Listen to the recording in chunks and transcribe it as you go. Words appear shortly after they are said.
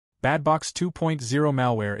Badbox 2.0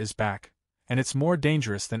 malware is back, and it's more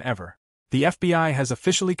dangerous than ever. The FBI has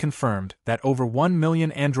officially confirmed that over 1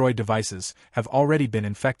 million Android devices have already been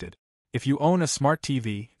infected. If you own a smart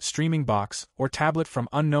TV, streaming box, or tablet from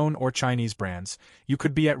unknown or Chinese brands, you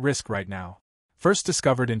could be at risk right now. First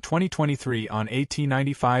discovered in 2023 on a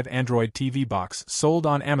T95 Android TV box sold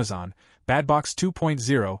on Amazon, Badbox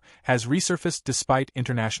 2.0 has resurfaced despite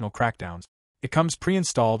international crackdowns. It comes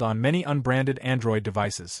pre-installed on many unbranded Android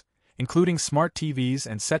devices, including smart TVs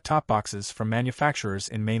and set-top boxes from manufacturers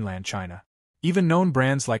in mainland China. Even known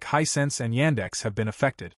brands like Hisense and Yandex have been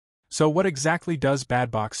affected. So what exactly does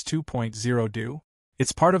Badbox 2.0 do?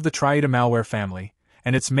 It's part of the Triada malware family,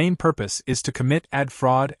 and its main purpose is to commit ad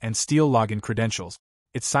fraud and steal login credentials.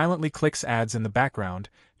 It silently clicks ads in the background,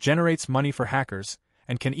 generates money for hackers,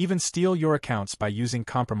 and can even steal your accounts by using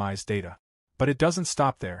compromised data. But it doesn't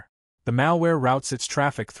stop there. The malware routes its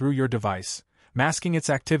traffic through your device, masking its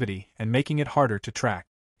activity and making it harder to track.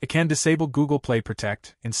 It can disable Google Play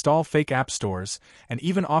Protect, install fake app stores, and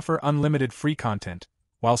even offer unlimited free content,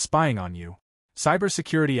 while spying on you.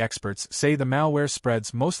 Cybersecurity experts say the malware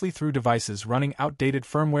spreads mostly through devices running outdated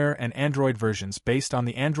firmware and Android versions based on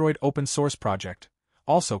the Android Open Source Project,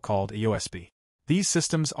 also called AOSP. These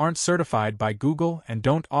systems aren't certified by Google and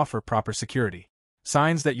don't offer proper security.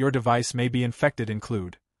 Signs that your device may be infected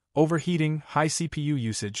include overheating, high CPU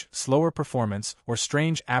usage, slower performance, or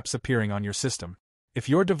strange apps appearing on your system. If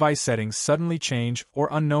your device settings suddenly change or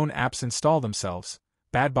unknown apps install themselves,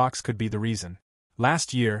 Badbox could be the reason.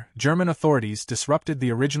 Last year, German authorities disrupted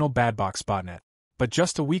the original Badbox botnet. But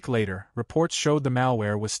just a week later, reports showed the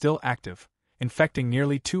malware was still active, infecting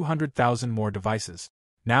nearly 200,000 more devices.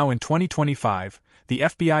 Now in 2025, the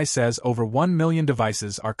FBI says over 1 million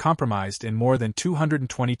devices are compromised in more than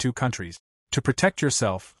 222 countries. To protect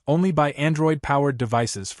yourself, only buy Android-powered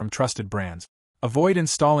devices from trusted brands. Avoid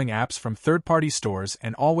installing apps from third-party stores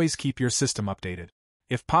and always keep your system updated.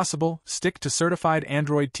 If possible, stick to certified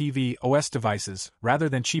Android TV OS devices rather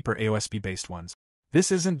than cheaper AOSP-based ones.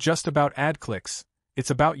 This isn't just about ad clicks, it's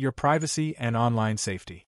about your privacy and online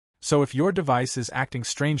safety. So if your device is acting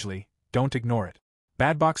strangely, don't ignore it.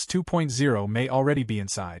 Badbox 2.0 may already be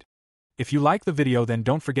inside. If you like the video, then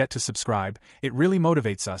don't forget to subscribe. It really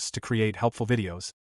motivates us to create helpful videos.